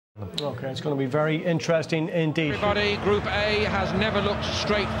Okay, it's going to be very interesting indeed. Everybody, Group A has never looked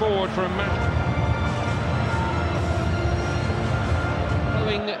straightforward for a match.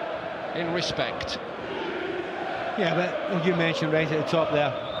 Growing in respect. Yeah, but as you mentioned right at the top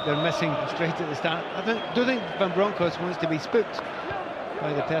there, they're missing straight at the start. I don't think Van Bronckhorst wants to be spooked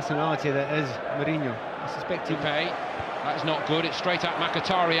by the personality that is Mourinho. I suspect he... That is not good. It's straight at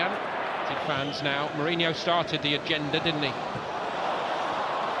Mkhitaryan. Fans now. Mourinho started the agenda, didn't he?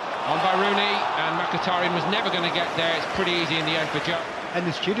 On by Rooney, and Mkhitaryan was never going to get there. It's pretty easy in the end for Joe. In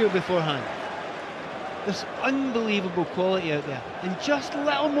the studio beforehand, there's unbelievable quality out there, and just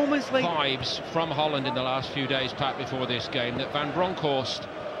little moments like... Vibes from Holland in the last few days, Pat, before this game, that Van Bronckhorst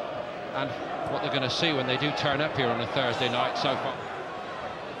and what they're going to see when they do turn up here on a Thursday night so far.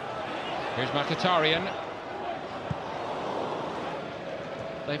 Here's Mkhitaryan.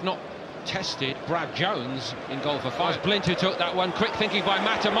 They've not tested Brad Jones in goal for 5. Blint who took that one. Quick thinking by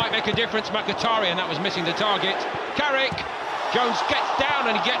Mata might make a difference. Mkhitaryan, that was missing the target. Carrick, Jones gets down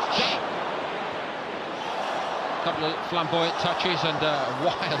and he gets a couple of flamboyant touches and a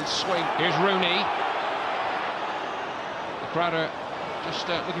wild swing. Here's Rooney. The crowd are just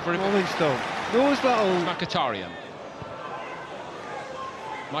looking for a moments though. Those little... Mkhitaryan.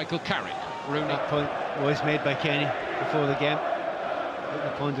 Michael Carrick. Rooney. That point was made by Kenny before the game.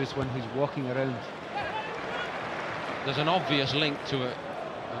 The ponderous one who's walking around. There's an obvious link to a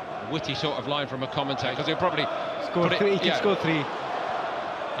witty sort of line from a commentator, because he'll probably score three. He can score 3.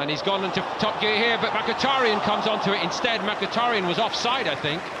 And he's gone into top gear here, but Mkhitaryan comes onto it instead. Mkhitaryan was offside, I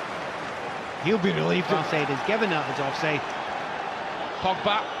think. He'll be relieved offside. He's given that as offside.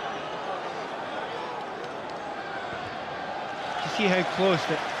 Pogba. You see how close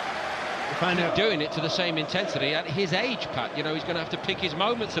that. Doing it to the same intensity at his age, Pat. You know, he's going to have to pick his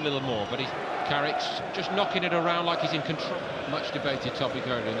moments a little more, but Carrick's just knocking it around like he's in control. Much debated topic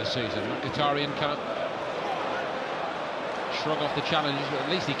earlier in the season. Mkhitaryan can't shrug off the challenge, but at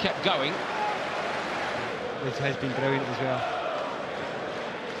least he kept going. This has been brilliant as well.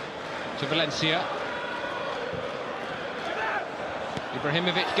 To Valencia.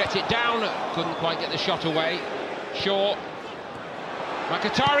 Ibrahimovic gets it down, couldn't quite get the shot away. Shaw.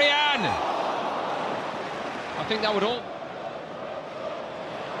 Mkhitaryan! I think that would all...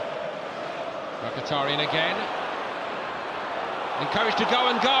 Mkhitaryan again. Encouraged to go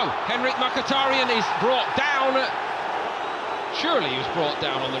and go. Henrikh Mkhitaryan is brought down. Surely he was brought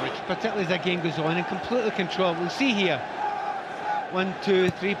down on the retreat. Particularly as that game goes on, in completely control. We'll see here. 1, 2,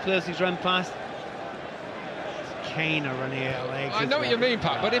 3 players he's run past. Kind of running out of legs. I know what you mean,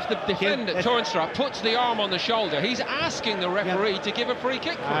 Pat, but if the defender, Toornstra, puts the arm on the shoulder, he's asking the referee to give a free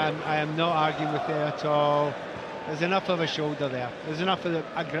kick for him. I am not arguing with there at all. There's enough of a shoulder there. There's enough of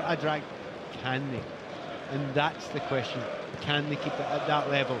a drag. Can they? And that's the question. Can they keep it at that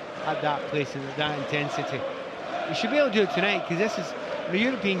level, at that place, and at that intensity? You should be able to do it tonight, because this is a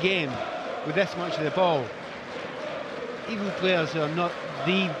European game with this much of the ball. Even players who are not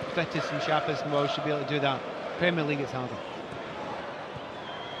the fittest and sharpest in the world should be able to do that. Premier League, it's harder.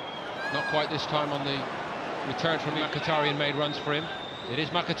 Not quite this time on the return from Mkhitaryan, made runs for him. It is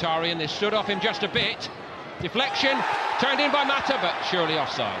Mkhitaryan, they stood off him just a bit. Deflection, turned in by Mata, but surely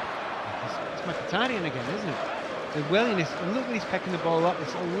offside. It's Mkhitaryan again, isn't it? The willingness, and look when he's picking the ball up,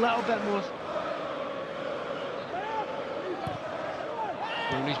 it's a little bit more...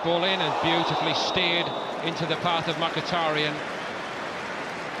 Rooney's ball in and beautifully steered into the path of Mkhitaryan.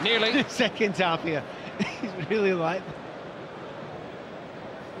 Nearly. Second half here. He's really like...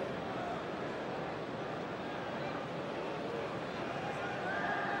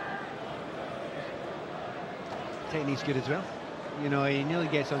 Technique's good as well. You know, he nearly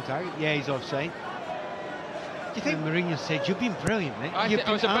gets on target. Yeah, he's offside. Do you think Mourinho said, you've been brilliant, mate?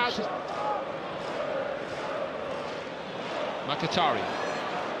 I was about to... Mkhitaryan.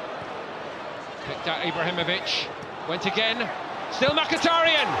 Picked out Ibrahimovic. Went again. Still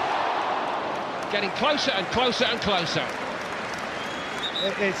Mkhitaryan! Getting closer and closer and closer.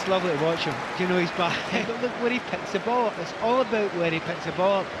 It's lovely to watch him. You know, he's back. But look where he picks the ball up. It's all about where he picks the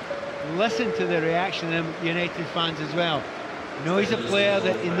ball up. Listen to the reaction of United fans as well. You know, he's a player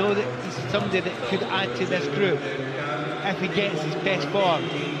that you know that he's somebody that could add to this group if he gets his best form.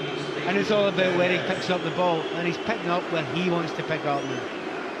 And it's all about where he picks up the ball, and he's picking up where he wants to pick up.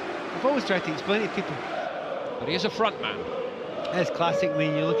 I've always tried to explain it to people. But he is a front man. It's classic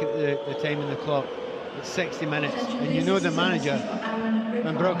when you look at the time in the clock. It's 60 minutes, and you know the manager,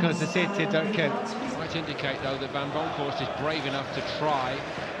 Van Bronckhorst, has said to Dirk Kuyt. Might indicate, though, that Van Bronckhorst is brave enough to try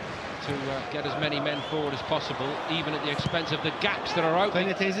to get as many men forward as possible, even at the expense of the gaps that are open. Playing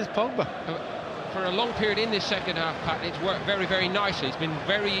it is Pogba. for a long period in this second half, Pat, it's worked very, very nicely. It's been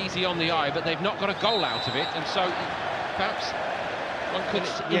very easy on the eye, but they've not got a goal out of it, and so perhaps one could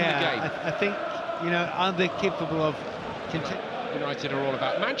in the game. I think, you know, are they capable of... United are all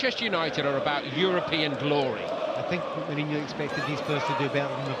about... Manchester United are about European glory. I think Mourinho expected these players to do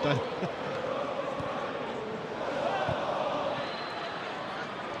better than they've done.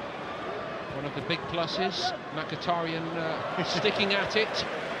 One of the big pluses, Mkhitaryan sticking at it.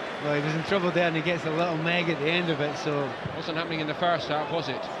 Well, he was in trouble there and he gets a little meg at the end of it, so... Wasn't happening in the first half, was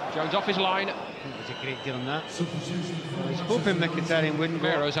it? Jones off his line. I think there's a great deal on that. I was hoping Mkhitaryan wouldn't go.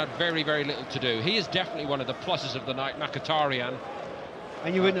 Mero's had very, very little to do. He is definitely one of the pluses of the night, Mkhitaryan.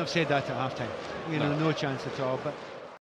 And you wouldn't have said that at half-time. You know, no chance at all, but...